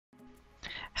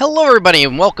Hello everybody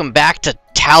and welcome back to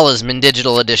Talisman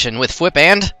Digital Edition with Fwip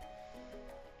and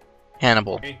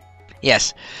Hannibal. Hey.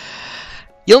 Yes.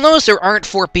 You'll notice there aren't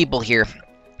 4 people here,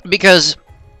 because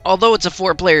although it's a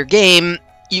 4-player game,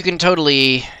 you can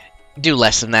totally do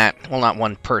less than that. Well, not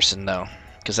 1 person though,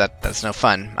 because that's no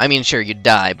fun. I mean, sure, you'd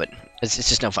die, but it's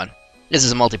just no fun. This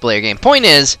is a multiplayer game. Point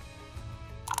is,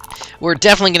 we're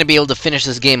definitely going to be able to finish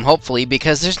this game, hopefully,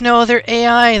 because there's no other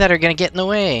AI that are going to get in the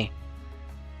way.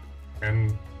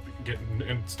 And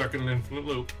getting stuck in an infinite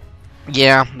loop.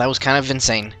 Yeah, that was kind of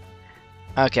insane.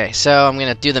 Okay, so I'm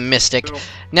going to do the Mystic. So,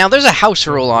 Now, there's a house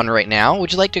rule on right now.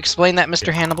 Would you like to explain that,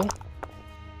 Mr. Hannibal?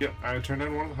 yep, I turned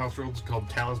on one of the house rules called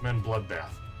Talisman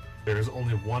Bloodbath. There is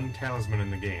only 1 talisman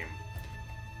in the game.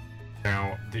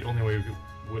 Now, the only way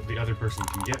the other person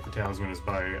can get the talisman is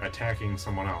by attacking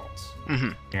someone else.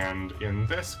 Mm-hmm. And in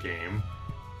this game,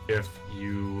 if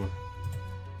you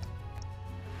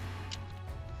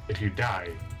die,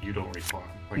 you don't respawn.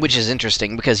 Like, Which is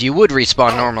interesting, because you would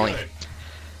respawn normally. Good.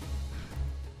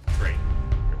 Great.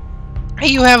 Hey,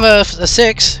 you have a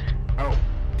 6. Oh,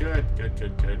 good. That's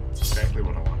exactly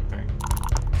what I want to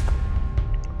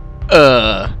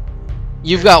think.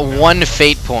 You've got 1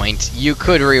 fate point. You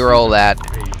could re-roll that.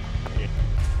 Hey,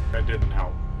 that didn't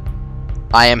help.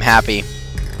 I am happy.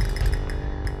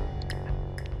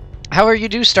 However, you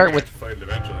do start with... Fight it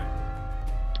eventually.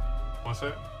 What's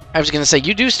that? I was going to say,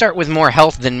 you do start with more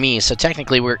health than me, so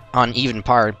technically we're on even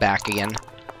par back again.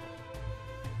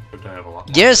 But I have a lot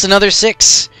more. Yes, another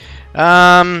 6.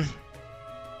 There's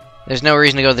no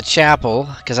reason to go to the chapel,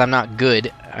 because I'm not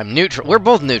good. I'm neutral. We're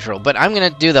both neutral, but I'm going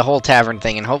to do the whole tavern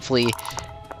thing, and hopefully...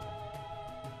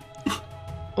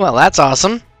 Well, that's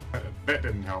awesome. That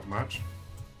didn't help much.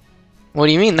 What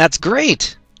do you mean? That's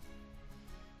great!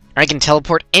 I can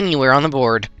teleport anywhere on the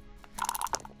board.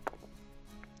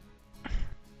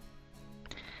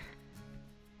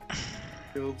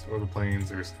 Fields or the plains,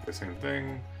 they're the same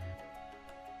thing.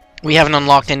 We haven't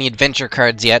unlocked any adventure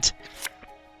cards yet.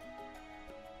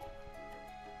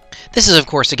 This is, of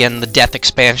course, again, the Death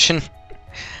expansion.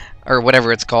 Or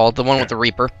whatever it's called, the one with the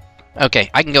Reaper. Okay,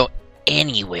 I can go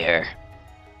anywhere.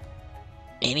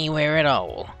 Anywhere at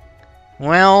all.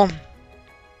 Well...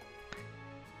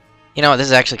 You know what, this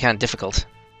is actually kind of difficult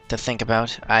to think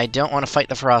about. I don't want to fight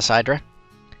the Frost Hydra.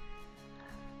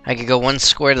 I could go 1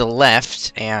 square to the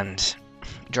left and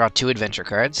draw 2 adventure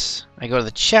cards. I go to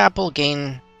the chapel,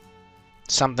 gain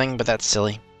something, but that's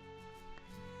silly.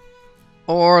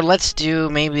 Or let's do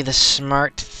maybe the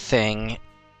smart thing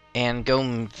and go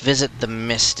visit the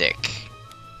Mystic.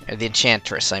 Or the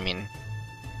Enchantress, I mean.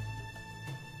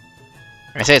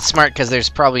 I say it's smart because there's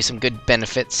probably some good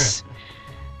benefits.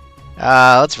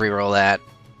 Let's reroll that.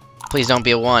 Please don't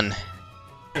be a 1.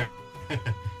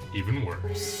 Even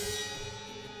worse.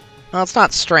 Well, it's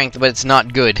not strength, but it's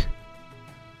not good.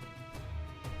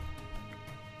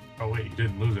 Oh wait, you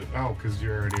didn't lose it. Oh, because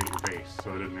you're already at your base,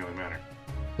 so it doesn't really matter.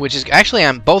 Which is, actually,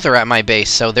 both are at my base,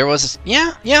 so there was,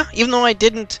 yeah, even though I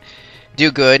didn't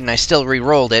do good, and I still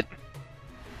re-rolled it,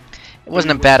 it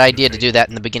wasn't a bad idea to do that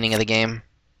in the beginning of the game.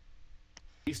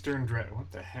 Eastern Dread,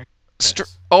 what the heck?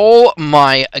 Oh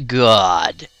my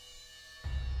god.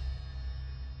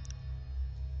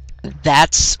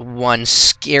 That's one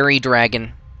scary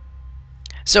dragon.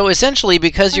 So essentially,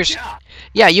 because you're...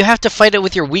 Yeah, you have to fight it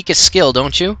with your weakest skill,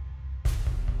 don't you?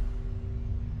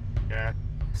 Yeah.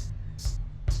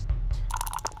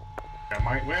 That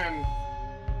might win.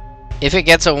 If it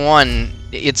gets a 1,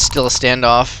 it's still a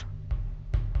standoff.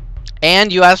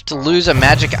 And you have to lose a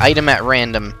magic item at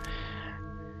random.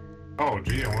 Oh,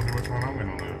 gee, I wonder which one I'm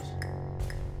gonna lose.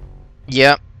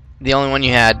 Yep, the only one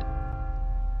you had.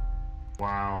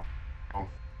 Wow. Oh.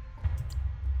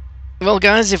 Well,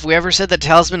 guys, if we ever said that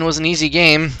Talisman was an easy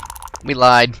game, we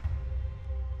lied.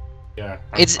 Yeah.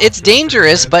 It's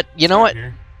dangerous, but you know what?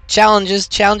 Here. Challenges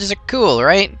are cool,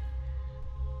 right?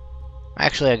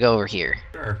 Actually, I go over here.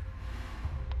 Sure.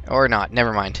 Or not,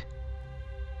 never mind.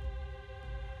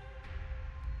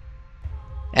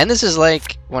 And this is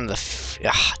like one of the...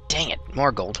 dang it,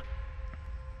 more gold.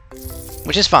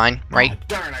 Which is fine, right? Oh,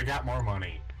 darn, I got more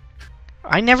money.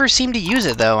 I never seem to use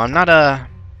it, though. I'm not a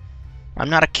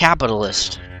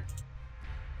capitalist. Yeah.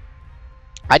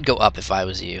 I'd go up if I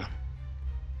was you.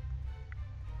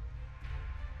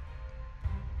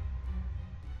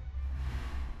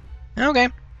 Okay.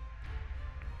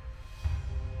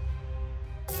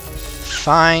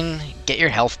 Fine. Get your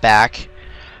health back.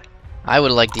 I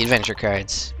would like the adventure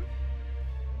cards.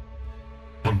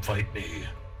 Come fight me.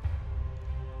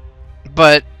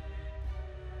 But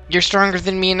you're stronger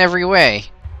than me in every way.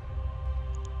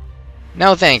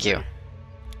 No, thank you.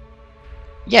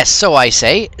 Yes, so I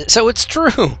say. So it's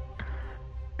true.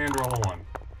 And roll a 1.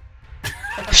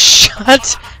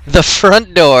 Shut the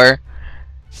front door.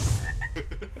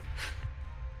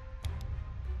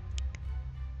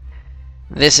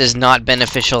 This is not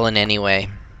beneficial in any way.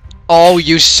 Oh,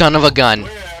 you son of a gun.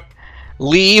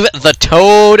 Leave the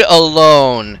toad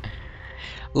alone.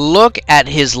 Look at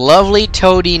his lovely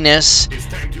toadiness. It's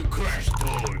time to crash,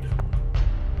 Toad.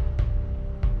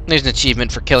 There's an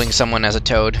achievement for killing someone as a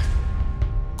toad.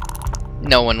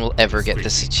 No one will ever get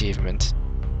this achievement.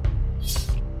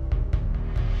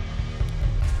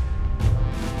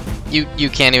 You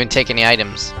can't even take any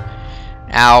items.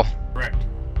 Ow. Correct.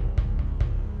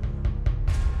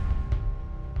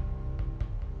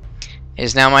 It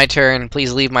is now my turn.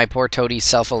 Please leave my poor toady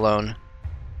self alone.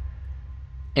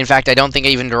 In fact, I don't think I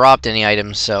even dropped any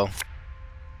items, so...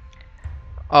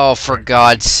 Oh, for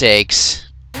God's sakes.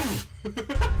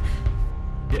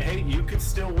 Yeah, hey, you could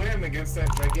still win against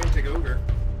that gigantic ogre.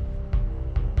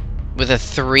 With a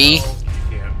 3? Oh, you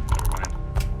can't. Never mind.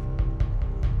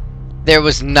 There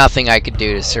was nothing I could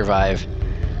do to survive.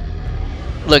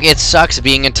 Look, it sucks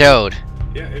being a toad.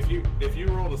 Yeah, if you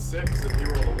rolled a 6 and he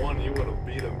rolled a 1, you would have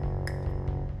beat him.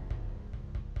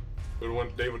 Would have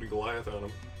went David and Goliath on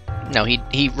him. No, he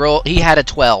had a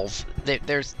 12.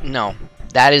 There's no.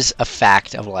 That is a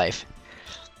fact of life.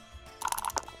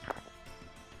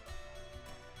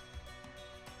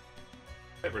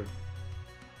 Never.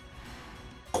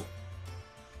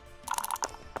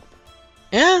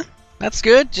 Yeah, that's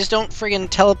good. Just don't friggin'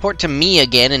 teleport to me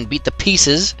again and beat the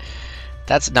pieces.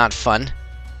 That's not fun.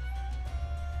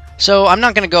 So, I'm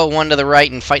not gonna go one to the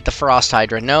right and fight the Frost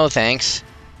Hydra. No, thanks.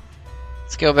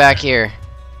 Let's go back here.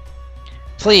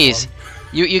 Please.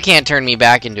 You can't turn me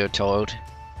back into a toad.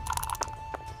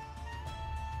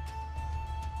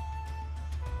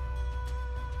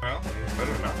 Well, it's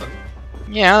better than nothing.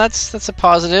 Yeah, that's a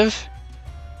positive.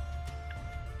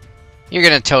 You're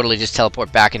gonna totally just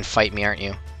teleport back and fight me, aren't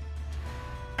you?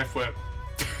 I flip.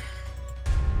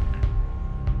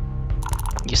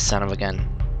 You son of a gun.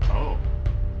 Oh.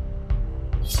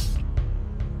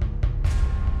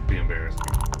 Be embarrassing.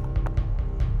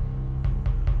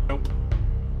 Nope.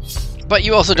 But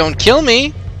you also don't kill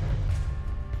me!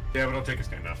 Yeah, but I'll take a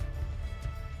standoff.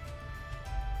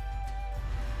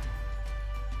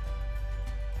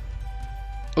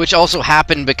 Which also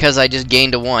happened because I just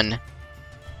gained a 1.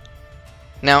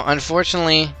 Now,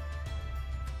 unfortunately,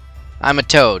 I'm a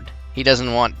toad. He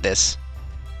doesn't want this.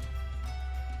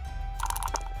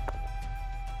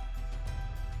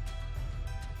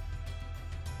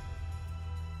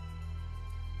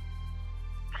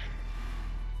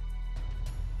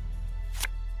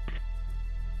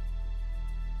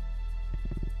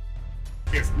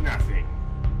 It's nothing.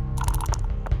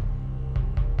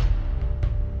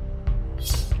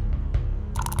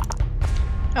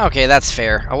 Okay, that's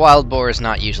fair. A wild boar is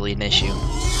not usually an issue.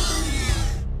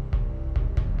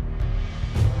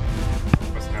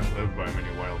 Must not live by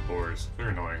many wild boars. They're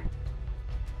annoying.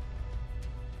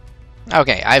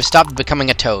 Okay, I've stopped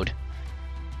becoming a toad.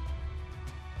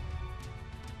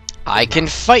 I can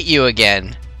fight you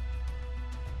again.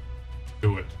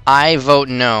 Do it. I vote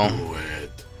no. Do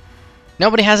it.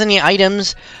 Nobody has any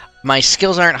items. My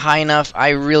skills aren't high enough. I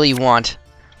really want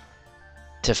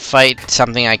to fight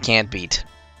something I can't beat.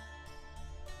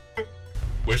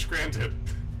 Wish granted.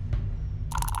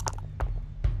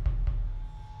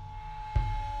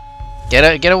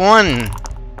 Get a 1.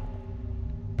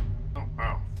 Oh,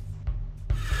 wow.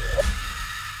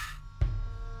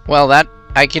 Well, that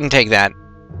I can take that.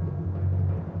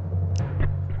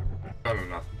 Better than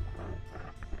nothing.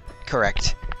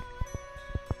 Correct.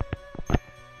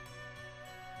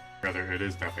 Rather, it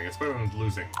is nothing. It's better than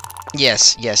losing.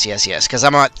 Yes, because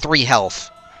I'm at 3 health.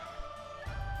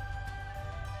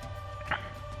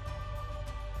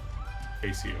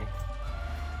 Face you.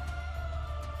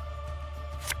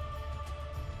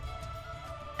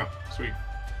 Oh, sweet.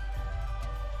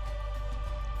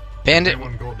 Bandit.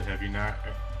 1 gold to have you not.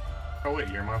 Oh wait,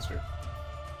 you're a monster.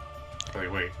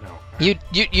 Wait, no. You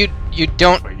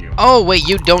don't. Fight you. Oh wait,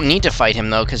 you don't need to fight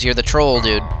him though, because you're the troll,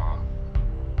 dude.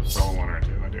 Roll 1 or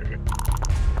 2, I dare you.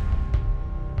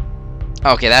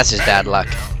 Okay, that's just bad luck.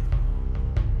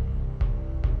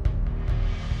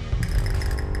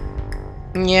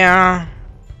 Yeah.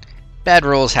 Bad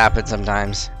rolls happen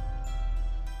sometimes.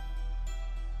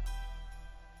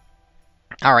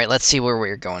 Alright, let's see where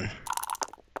we're going.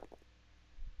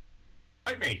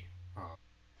 Fight me!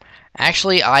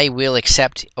 Actually, I will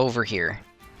accept over here.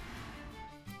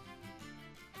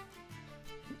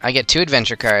 I get 2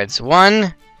 adventure cards.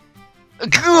 1.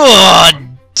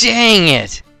 God dang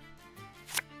it!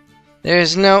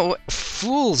 There's no...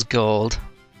 Fool's gold?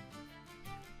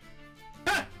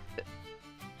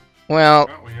 Well,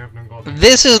 We have no gold.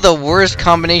 this is the worst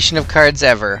combination of cards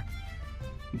ever.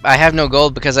 I have no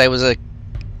gold because I was a...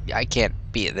 I can't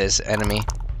beat this enemy.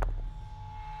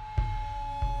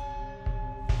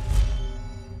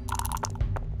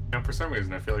 Now, for some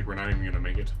reason, I feel like we're not even going to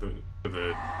make it to the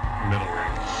middle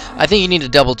ring. I think you need to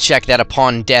double check that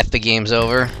upon death the game's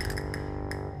over.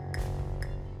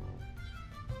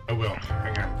 I will.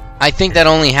 Hang on. I think that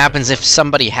only happens if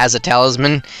somebody has a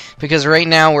talisman, because right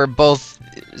now we're both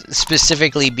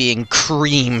specifically being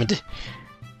creamed.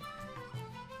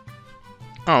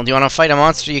 Oh, do you want to fight a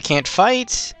monster you can't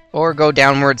fight? Or go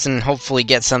downwards and hopefully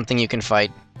get something you can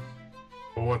fight?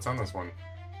 Well, what's on this one?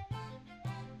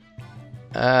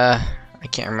 I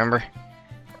can't remember.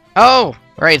 Oh!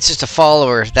 Right, it's just a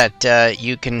follower that,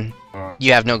 you can...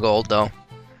 You have no gold, though.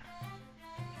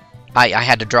 I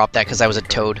had to drop that because I was a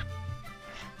toad.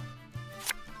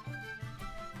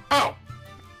 Oh!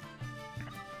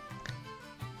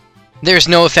 There's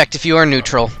no effect if you are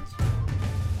neutral.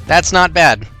 That's not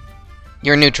bad.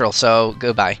 You're neutral, so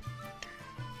goodbye.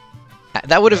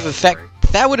 That would have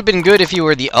That would have been good if you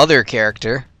were the other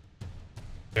character.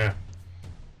 Yeah.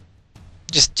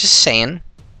 Just saying.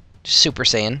 Just super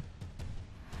saying.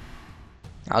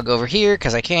 I'll go over here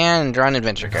because I can and draw an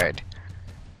adventure card.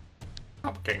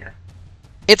 Doppelganger.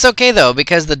 It's okay though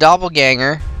because the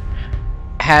doppelganger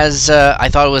has I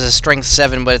thought it was a strength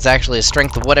 7, but it's actually a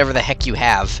strength of whatever the heck you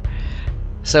have.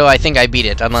 So I think I beat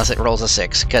it unless it rolls a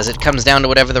 6 because it comes down to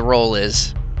whatever the roll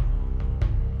is.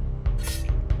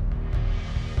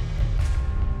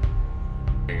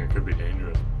 It could be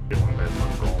dangerous. Get one bad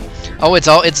luck roll. Oh,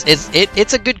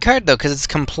 it's a good card though because it's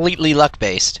completely luck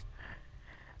based.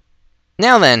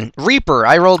 Now then, Reaper.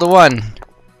 I rolled a 1.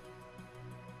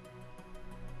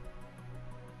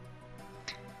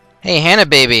 Hey, Hannah,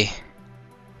 baby.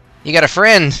 You got a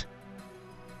friend.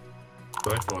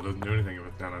 Delightful. It doesn't do anything if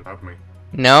it's down on top of me.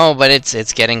 No, but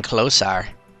it's getting closer.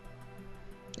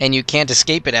 And you can't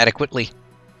escape it adequately.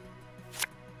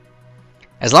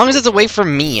 As long as it's away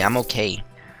from me, I'm okay.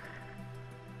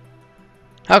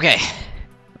 Okay.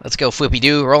 Let's go,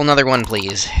 Flippy-Doo. Roll another 1,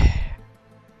 please.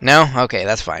 No? Okay,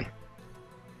 that's fine.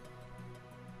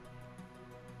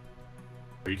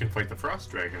 Or you can fight the Frost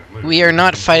Dragon. We are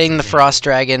not fighting the Frost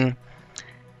Dragon.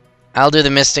 I'll do the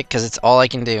Mystic, because it's all I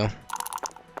can do.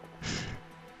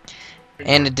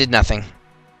 And it did nothing.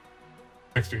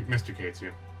 Mr. hates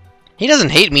you. He doesn't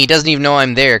hate me, he doesn't even know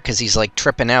I'm there, because he's, like,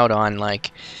 tripping out on,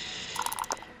 like...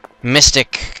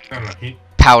 Mystic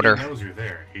powder. He knows you're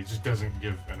there. He just doesn't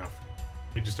give enough...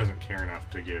 He just doesn't care enough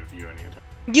to give you any attention.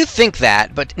 You think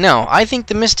that, but no, I think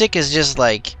the Mystic is just,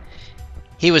 like...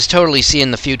 He was totally seeing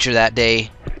the future that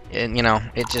day, and, you know,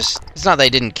 it's not that he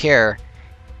didn't care.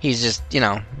 He's just, you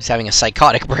know, he's having a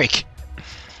psychotic break.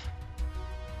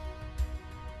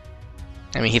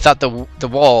 I mean, he thought the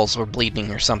walls were bleeding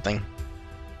or something.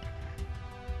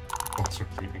 Walls are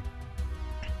bleeding.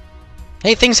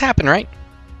 Hey, things happen, right?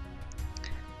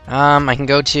 I can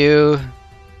go to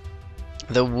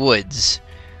the woods.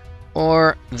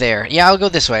 Or there. Yeah, I'll go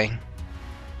this way.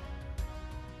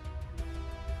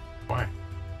 Why?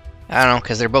 I don't know,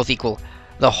 because they're both equal.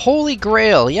 The Holy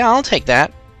Grail. Yeah, I'll take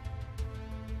that.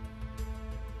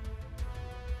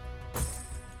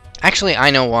 Actually, I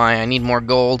know why. I need more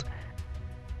gold.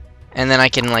 And then I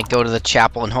can, like, go to the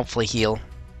chapel and hopefully heal.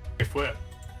 If what?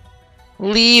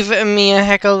 Leave me a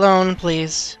heck alone,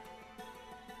 please.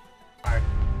 Bye.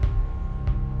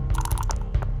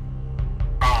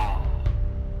 Oh.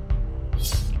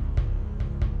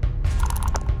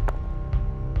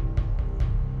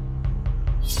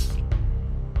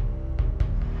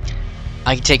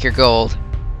 I can take your gold.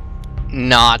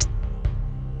 Not.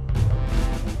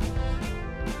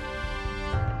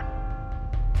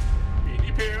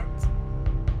 Beanie pants.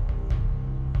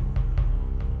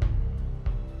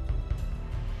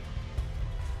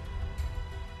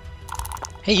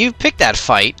 Hey, you picked that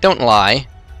fight. Don't lie.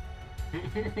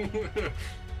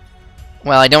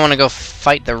 Well, I don't want to go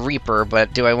fight the Reaper,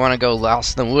 but do I want to go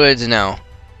lost in the woods? No.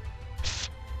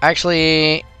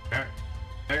 Actually... Yeah,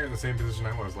 you're in the same position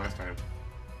I was last time.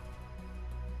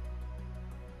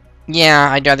 Yeah,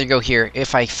 I'd rather go here.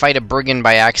 If I fight a brigand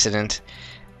by accident,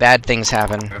 bad things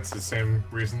happen. That's the same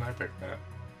reason I picked that.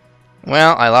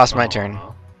 Well, I lost my turn.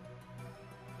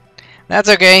 That's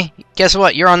okay. Guess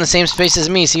what? You're on the same space as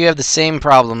me, so you have the same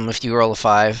problem if you roll a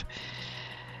 5.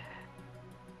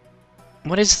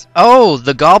 What is... Oh,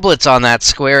 the goblets on that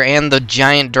square and the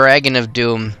giant dragon of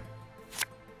doom.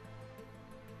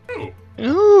 Ooh.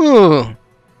 Ooh.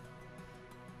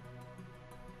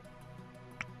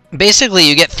 Basically,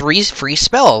 you get 3 free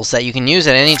spells that you can use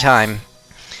at any time.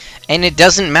 And it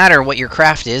doesn't matter what your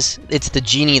craft is, it's the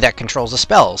genie that controls the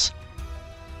spells.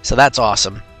 So that's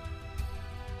awesome.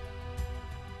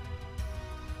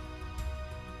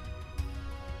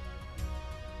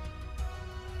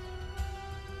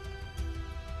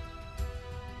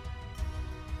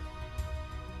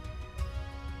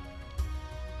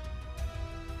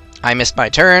 I missed my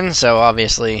turn, so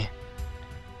obviously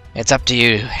it's up to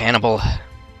you, Hannibal.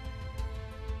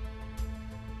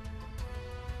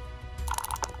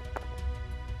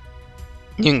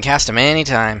 You can cast him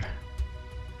anytime.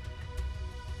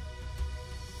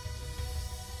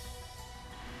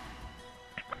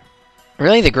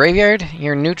 Really? The graveyard?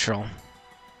 You're neutral.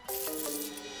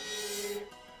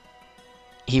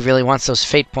 He really wants those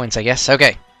fate points, I guess.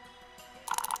 Okay.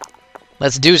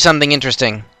 Let's do something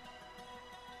interesting.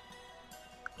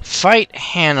 Fight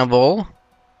Hannibal.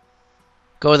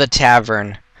 Go to the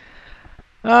tavern.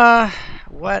 What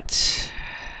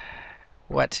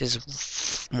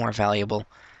is more valuable?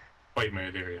 Fight my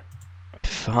area.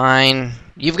 Fine.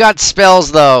 You've got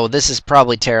spells, though. This is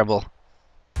probably terrible.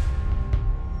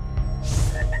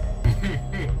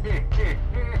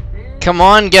 Come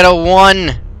on, get a 1!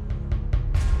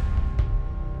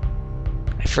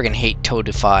 I friggin' hate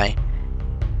Toadify.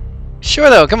 Sure,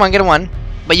 though. Come on, get a 1.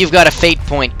 But you've got a fate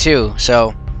point, too,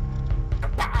 so...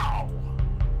 Wow.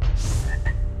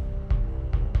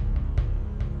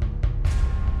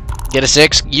 Get a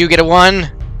 6. You get a 1.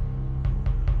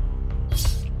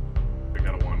 I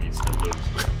got a 1. He still lives.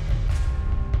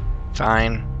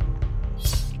 Fine.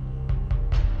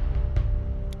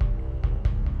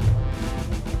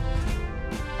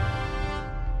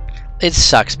 It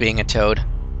sucks being a toad.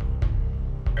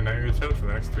 And now you're a toad for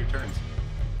the next 3 turns.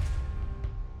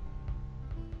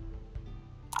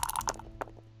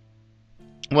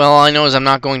 Well, all I know is I'm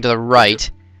not going to the right,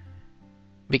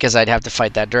 because I'd have to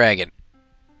fight that dragon.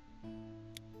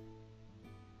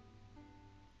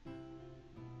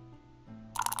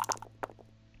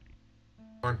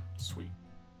 Sweet.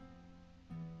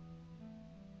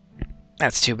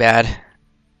 That's too bad.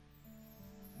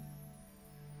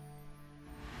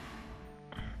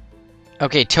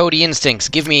 Okay, Toady Instincts,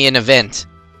 give me an event.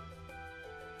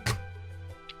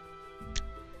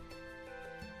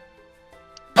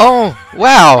 Oh,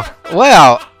 wow,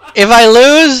 wow. If I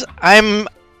lose, I'm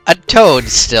a toad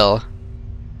still.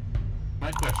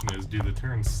 My question is, do the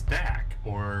turns stack,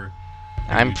 or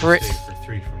I'm stay for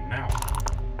 3 from now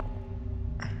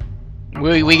on?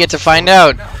 We get to find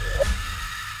out.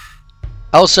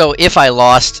 Also, if I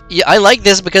lost, I like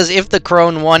this because if the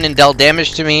crone won and dealt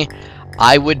damage to me,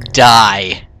 I would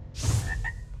die.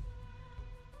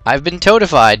 I've been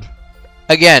toadified.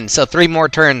 Again, so 3 more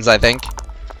turns, I think.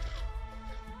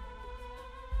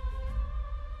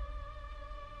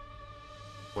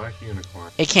 Black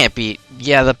unicorn. It can't be.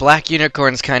 Yeah, the black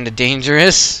unicorn's kind of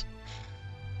dangerous.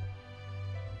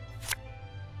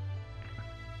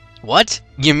 What?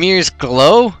 Ymir's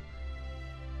glow?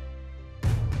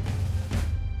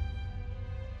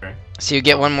 Okay. So you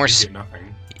get one more. You get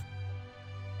nothing.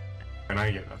 And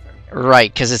I get nothing.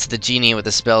 Right, because it's the genie with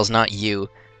the spells, not you.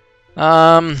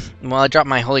 Well, I dropped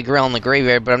my holy grail in the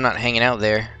graveyard, but I'm not hanging out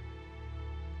there.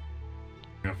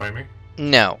 You gonna fight me?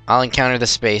 No, I'll encounter the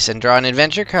space and draw an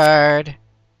adventure card.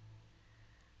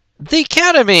 The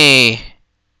Academy!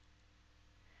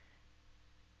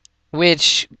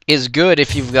 Which is good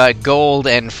if you've got gold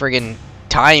and friggin'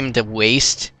 time to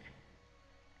waste.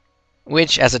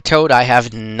 Which, as a toad, I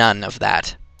have none of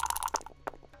that.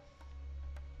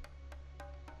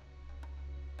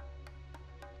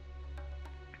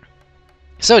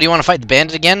 So, do you want to fight the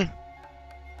bandit again?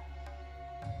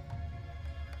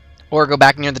 Or go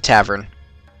back near the tavern?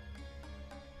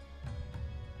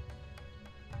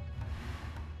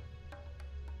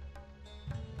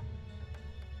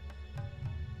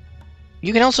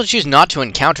 You can also choose not to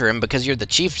encounter him because you're the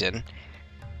chieftain.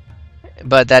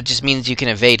 But that just means you can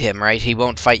evade him, right? He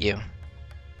won't fight you.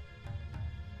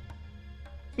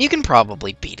 You can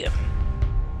probably beat him.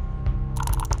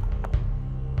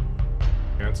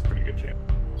 Yeah, that's a pretty good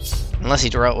chance. Unless he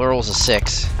rolls a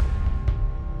 6.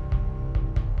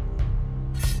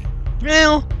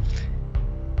 Well,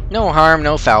 no harm,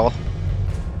 no foul.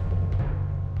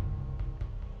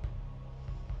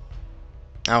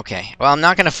 Okay, well, I'm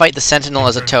not going to fight the Sentinel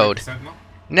as a toad. Sentinel?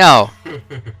 No.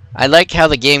 I like how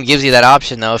the game gives you that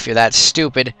option, though, if you're that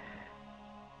stupid.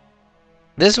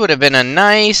 This would have been a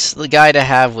nice guy to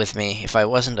have with me if I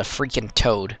wasn't a freaking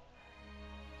toad.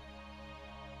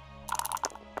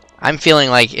 I'm feeling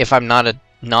like if I'm not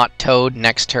toad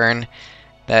next turn,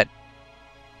 that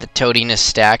the toadiness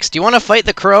stacks. Do you want to fight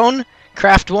the crone?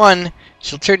 Craft 1,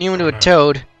 she'll turn you into a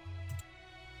toad.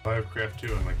 I have craft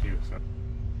 2 unlike you, so...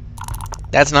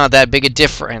 That's not that big a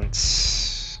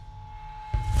difference.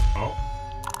 Oh.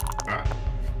 Ah.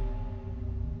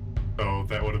 So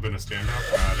that would have been a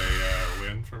standoff, not a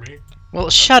win for me? Well,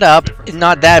 shut up.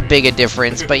 Not that big a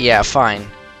difference, but yeah, fine.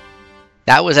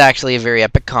 That was actually a very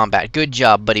epic combat. Good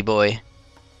job, buddy boy.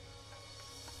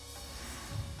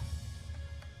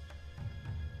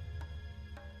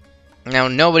 Now,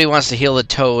 nobody wants to heal the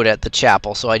toad at the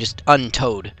chapel, so I just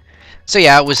untoad. So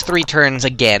yeah, it was 3 turns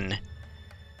again.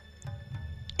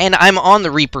 And I'm on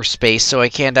the Reaper space, so I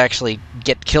can't actually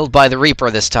get killed by the Reaper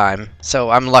this time.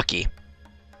 So I'm lucky.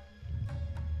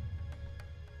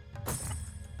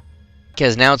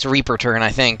 Because now it's Reaper turn,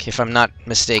 I think, if I'm not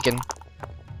mistaken.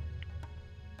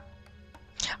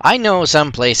 I know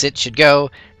someplace it should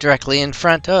go, directly in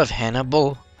front of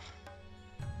Hannibal.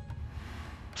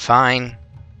 Fine.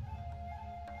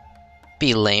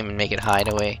 Be lame and make it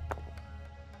hideaway.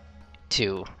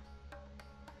 2.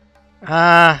 Well,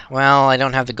 I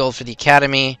don't have the gold for the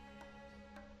academy.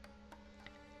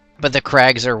 But the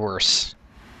crags are worse.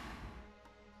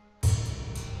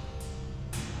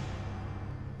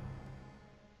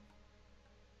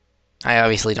 I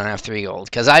obviously don't have 3 gold,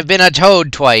 because I've been a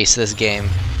toad twice this game.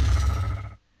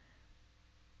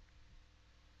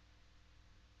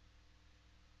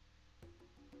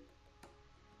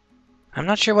 I'm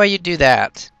not sure why you'd do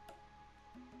that.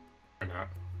 Why not?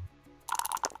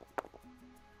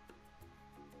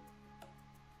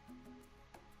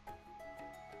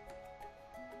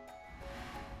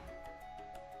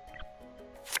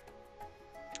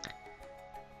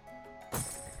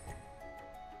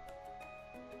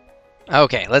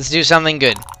 Okay, let's do something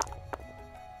good.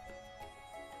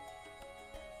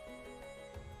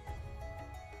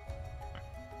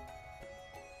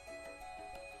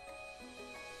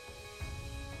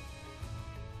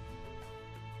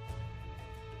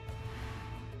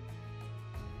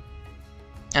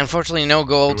 Unfortunately, no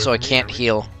gold, so I can't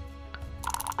heal.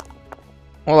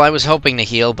 Well, I was hoping to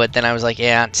heal, but then I was like,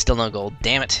 yeah, still no gold.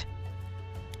 Damn it.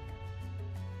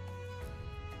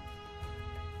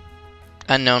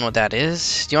 Unknown what that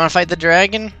is. Do you want to fight the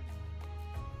dragon?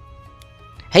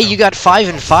 Hey, you got 5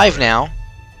 and 5 now.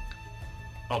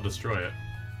 I'll destroy it.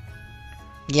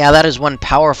 Yeah, that is one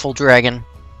powerful dragon.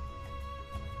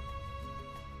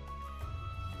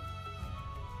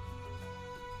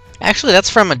 Actually, that's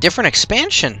from a different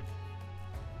expansion.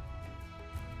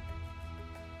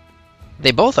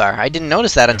 They both are. I didn't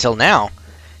notice that until now.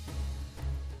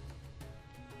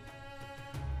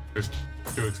 There's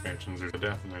 2 expansions. There's the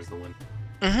death and there's the win.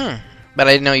 But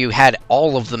I didn't know you had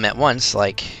all of them at once,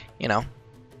 like, you know.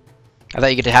 I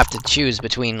thought you could have to choose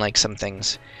between, like, some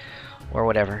things. Or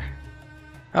whatever.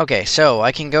 Okay, so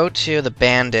I can go to the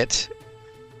bandit.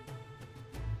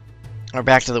 Or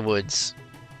back to the woods.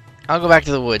 I'll go back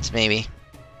to the woods, maybe.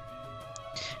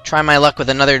 Try my luck with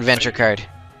another adventure card.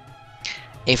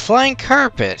 A flying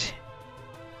carpet.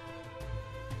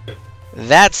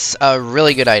 That's a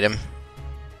really good item.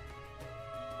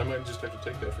 I might just have to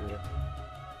take that from you.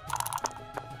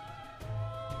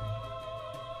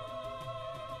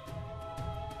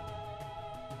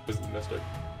 Mystic.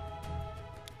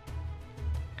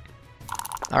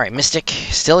 Alright, Mystic.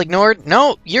 Still ignored?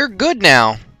 No, you're good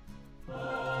now.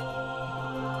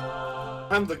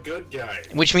 I'm the good guy.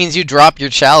 Which means you drop your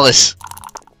chalice.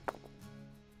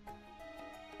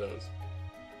 It does.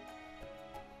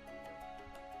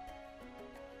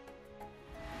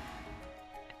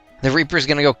 The Reaper's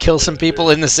gonna go kill some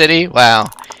people in the city? Wow.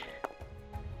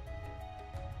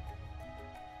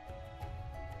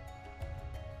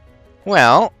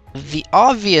 Well, the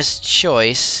obvious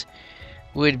choice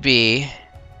would be...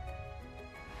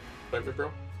 Viper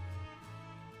Pro?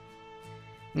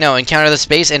 No, encounter the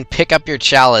space and pick up your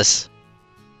chalice.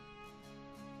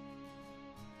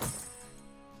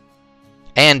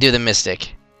 And do the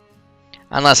Mystic.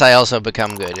 Unless I also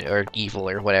become good, or evil,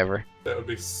 or whatever. That would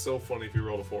be so funny if you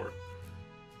rolled a 4.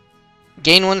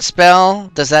 Gain 1 spell.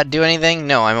 Does that do anything?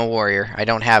 No, I'm a warrior. I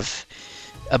don't have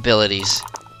abilities.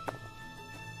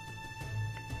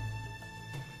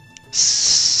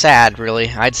 Sad, really.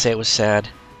 I'd say it was sad.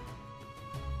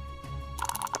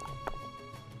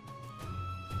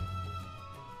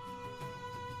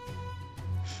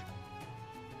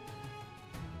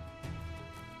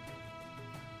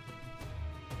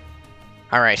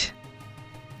 Alright.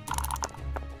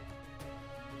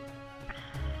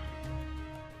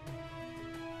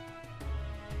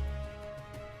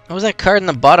 What was that card in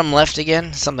the bottom left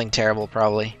again? Something terrible,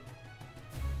 probably.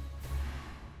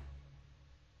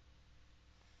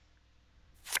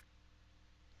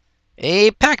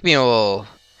 A pack mule!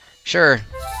 Sure.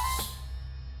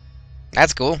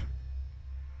 That's cool.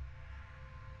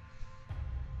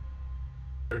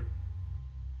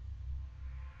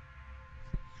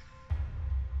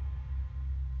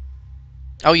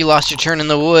 Oh, you lost your turn in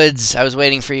the woods. I was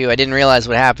waiting for you. I didn't realize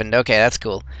what happened. Okay, that's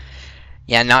cool.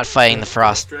 Yeah, not fighting the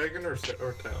frost. Dragon or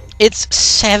town? It's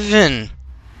 7.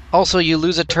 Also, you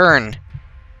lose a turn.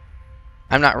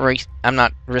 I'm not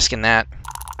risking that.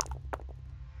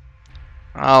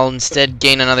 I'll instead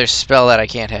gain another spell that I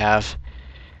can't have.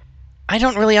 I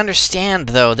don't really understand,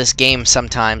 though, this game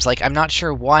sometimes. Like, I'm not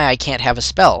sure why I can't have a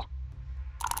spell.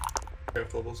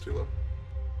 Craft level's too low.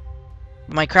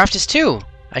 My craft is 2.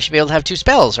 I should be able to have 2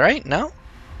 spells, right? No?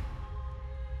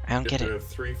 I don't get it.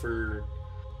 3 for...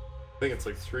 I think it's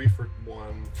like 3 for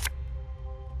 1,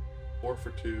 4 for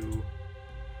 2...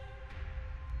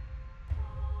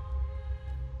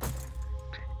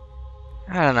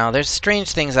 I don't know. There's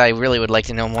strange things I really would like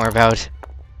to know more about.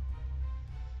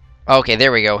 Okay,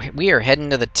 there we go. We are heading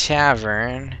to the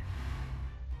tavern.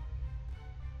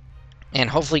 And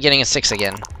hopefully getting a 6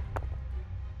 again.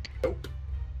 Nope.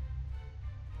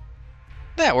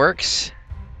 That works.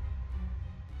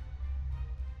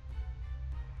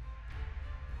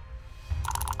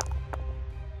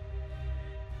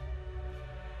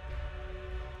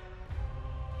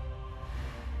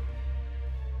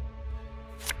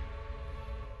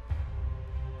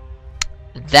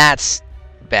 That's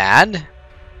bad.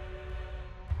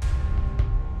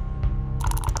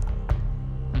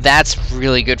 That's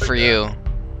really good for you.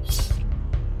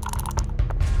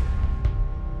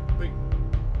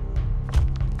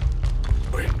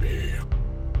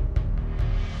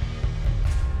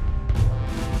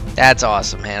 That's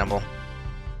awesome, Hannibal.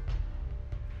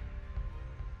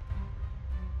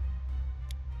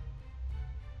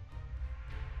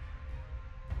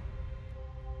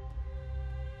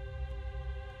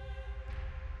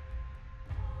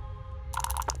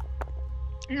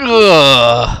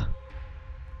 Ugh.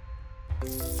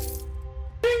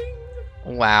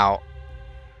 Wow.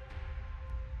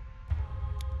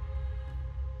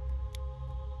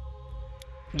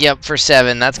 Yep, for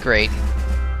 7. That's great.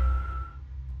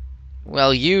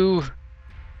 Well, you're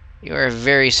a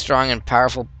very strong and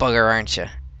powerful bugger, aren't you?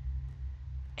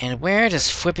 And where does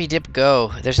Flippy Dip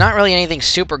go? There's not really anything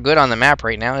super good on the map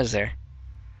right now, is there?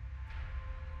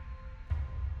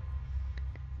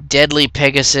 Deadly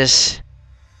Pegasus,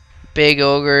 big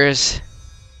ogres.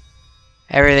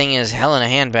 Everything is hell in a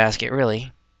handbasket,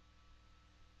 really.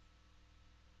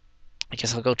 I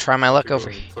guess I'll go try my luck over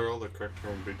here. Plural, the correct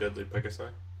term would be Deadly Pegasi.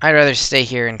 I'd rather stay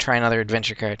here and try another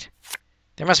adventure card.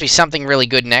 There must be something really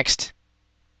good next.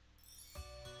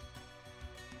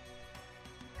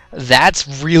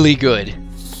 That's really good.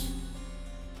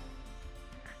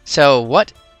 So,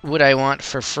 what would I want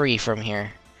for free from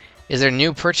here? Is there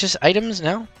new purchase items?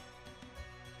 No?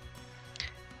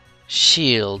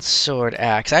 Shield, sword,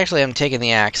 axe. Actually, I'm taking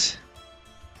the axe.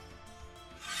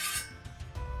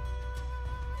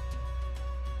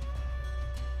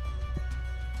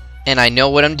 And I know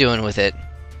what I'm doing with it.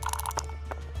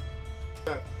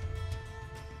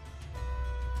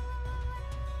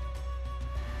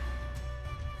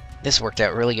 This worked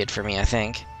out really good for me, I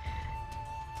think.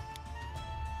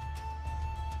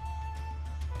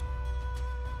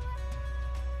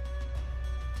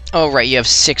 Oh, right, you have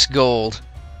 6 gold.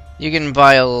 You can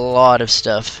buy a lot of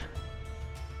stuff.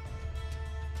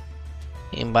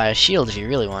 You can buy a shield if you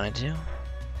really wanted to.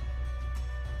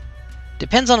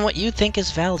 Depends on what you think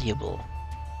is valuable.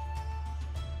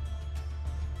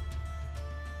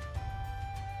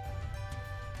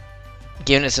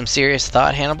 Giving it some serious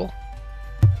thought, Hannibal?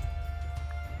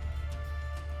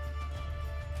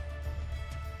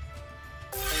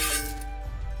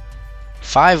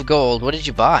 $5 gold. What did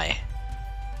you buy?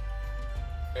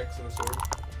 Axe and a sword.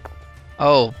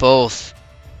 Oh, both.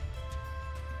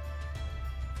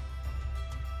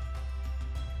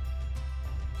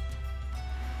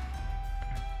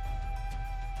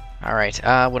 Alright,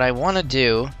 what I want to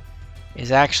do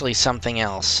is actually something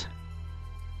else.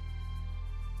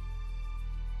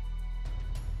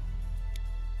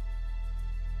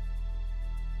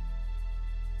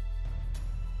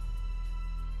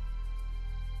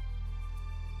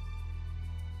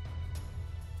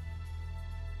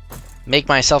 Make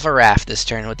myself a raft this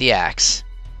turn with the axe.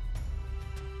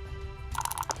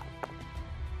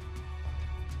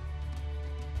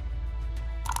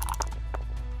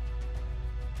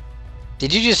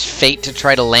 Did you just fate to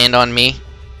try to land on me?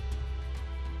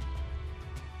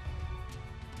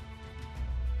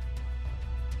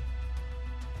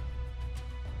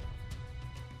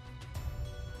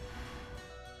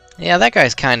 Yeah, that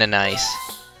guy's kinda nice.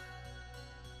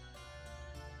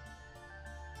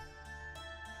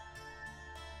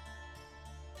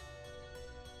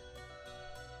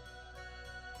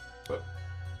 But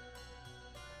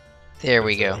There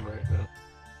we go. right now.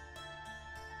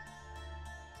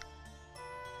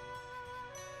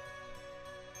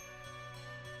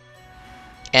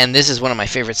 And this is one of my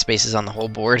favorite spaces on the whole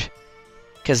board.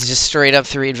 Because just straight up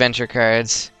 3 adventure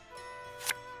cards.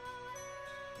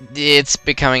 It's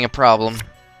becoming a problem.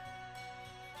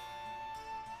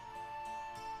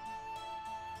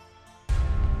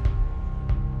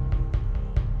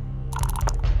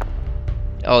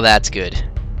 Oh, that's good.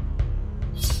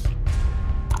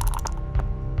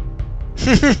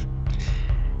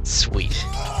 Sweet.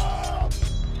 I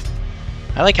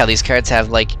like how these cards have,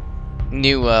 like,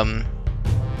 new,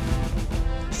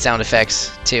 sound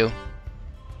effects, too.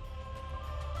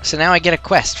 So now I get a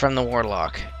quest from the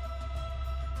Warlock.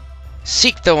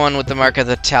 Seek the one with the mark of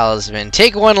the talisman.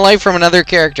 Take 1 life from another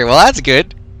character. Well, that's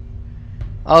good.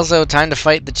 Also, time to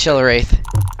fight the Chill Wraith.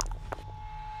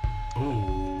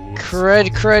 Ooh, Crud,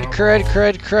 crud, crud,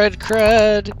 crud, crud,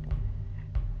 crud.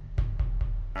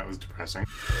 That was depressing.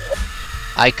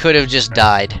 I could have just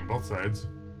died. On both sides.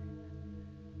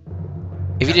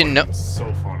 If you didn't know,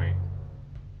 So funny.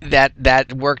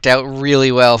 that worked out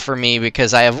really well for me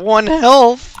because I have 1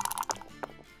 health.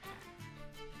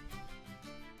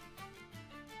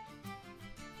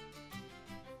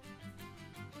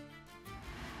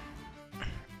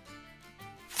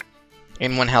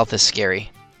 And 1 health is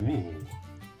scary. Ooh.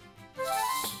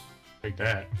 Take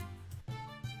that.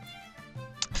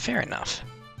 Fair enough.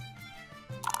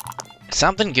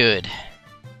 Something good.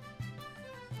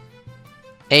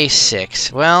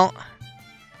 A6. Well,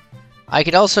 I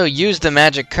could also use the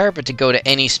magic carpet to go to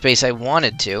any space I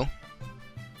wanted to.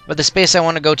 But the space I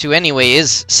want to go to anyway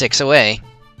is 6 away.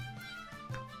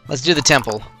 Let's do the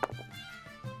temple.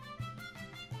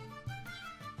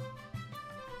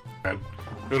 That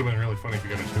would have been really funny if you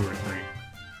got a 2 or 3.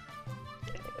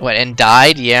 What, and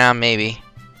died? Yeah, maybe.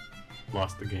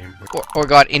 Lost the game. Or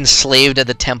got enslaved at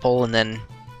the temple, and then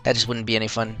that just wouldn't be any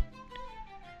fun.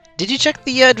 Did you check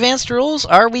the advanced rules?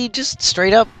 Are we just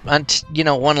straight up on,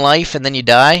 1 life and then you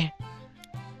die?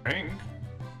 Dang.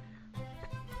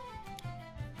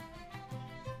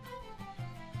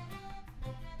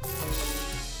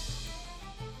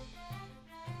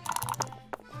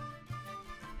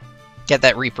 Get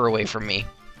that Reaper away from me.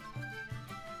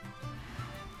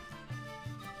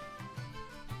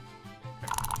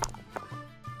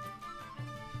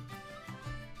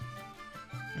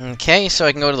 Okay, so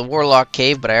I can go to the Warlock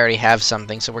Cave, but I already have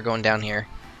something, so we're going down here.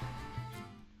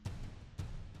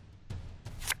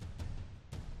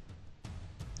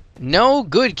 No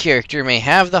good character may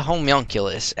have the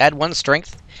homunculus. Add 1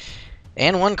 strength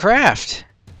and 1 craft.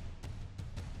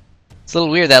 It's a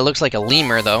little weird that it looks like a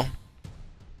lemur, though.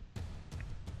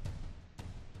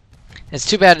 It's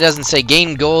too bad it doesn't say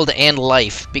gain gold and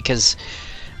life, because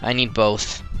I need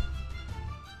both.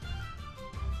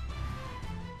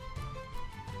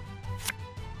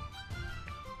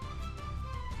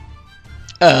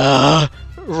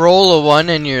 Roll a 1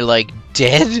 and you're like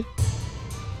dead?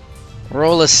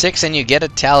 Roll a 6 and you get a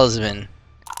talisman.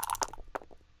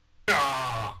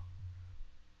 Ah!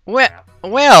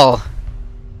 Well.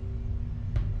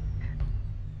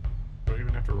 Do I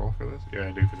even have to roll for this? Yeah,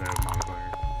 I do, because I have a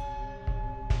modifier.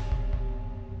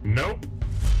 Nope.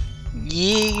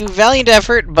 Yeah, valiant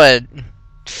effort, but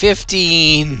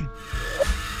 15.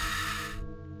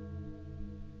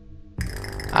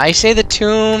 I say the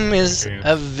tomb is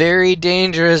a very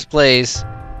dangerous place.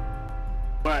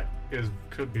 But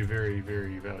could be very,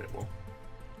 very valuable.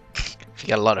 If you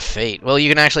got a lot of fate. Well, you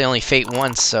can actually only fate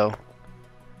once, so...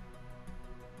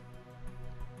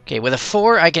 Okay, with a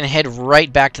 4, I can head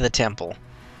right back to the temple.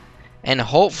 And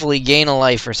hopefully gain a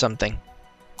life or something.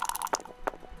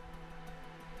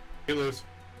 You lose.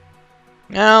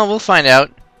 No, we'll find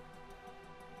out.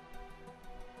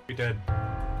 Be dead.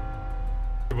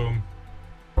 Boom.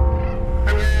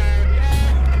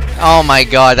 Oh my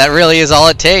god, that really is all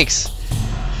it takes.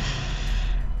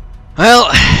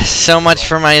 Well, so much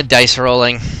for my dice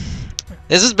rolling.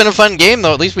 This has been a fun game,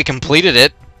 though. At least we completed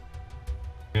it.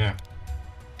 Yeah.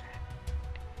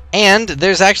 And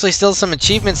there's actually still some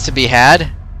achievements to be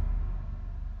had.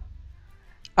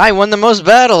 I won the most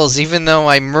battles, even though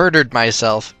I murdered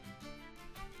myself.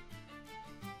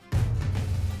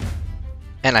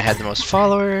 And I had the most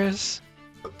followers.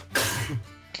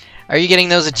 Are you getting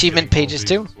those achievement pages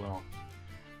too? As well.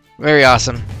 Very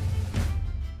awesome.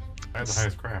 I had the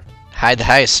highest craft. Had the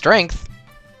highest strength.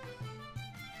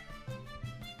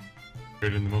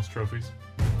 Traded in the most trophies.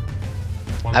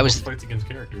 Won I the was- most fights against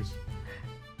characters.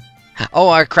 Oh,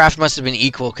 our craft must have been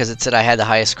equal because it said I had the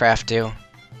highest craft too.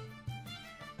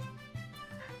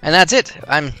 And that's it.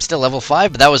 I'm still level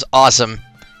 5, but that was awesome.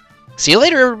 See you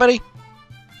later, everybody!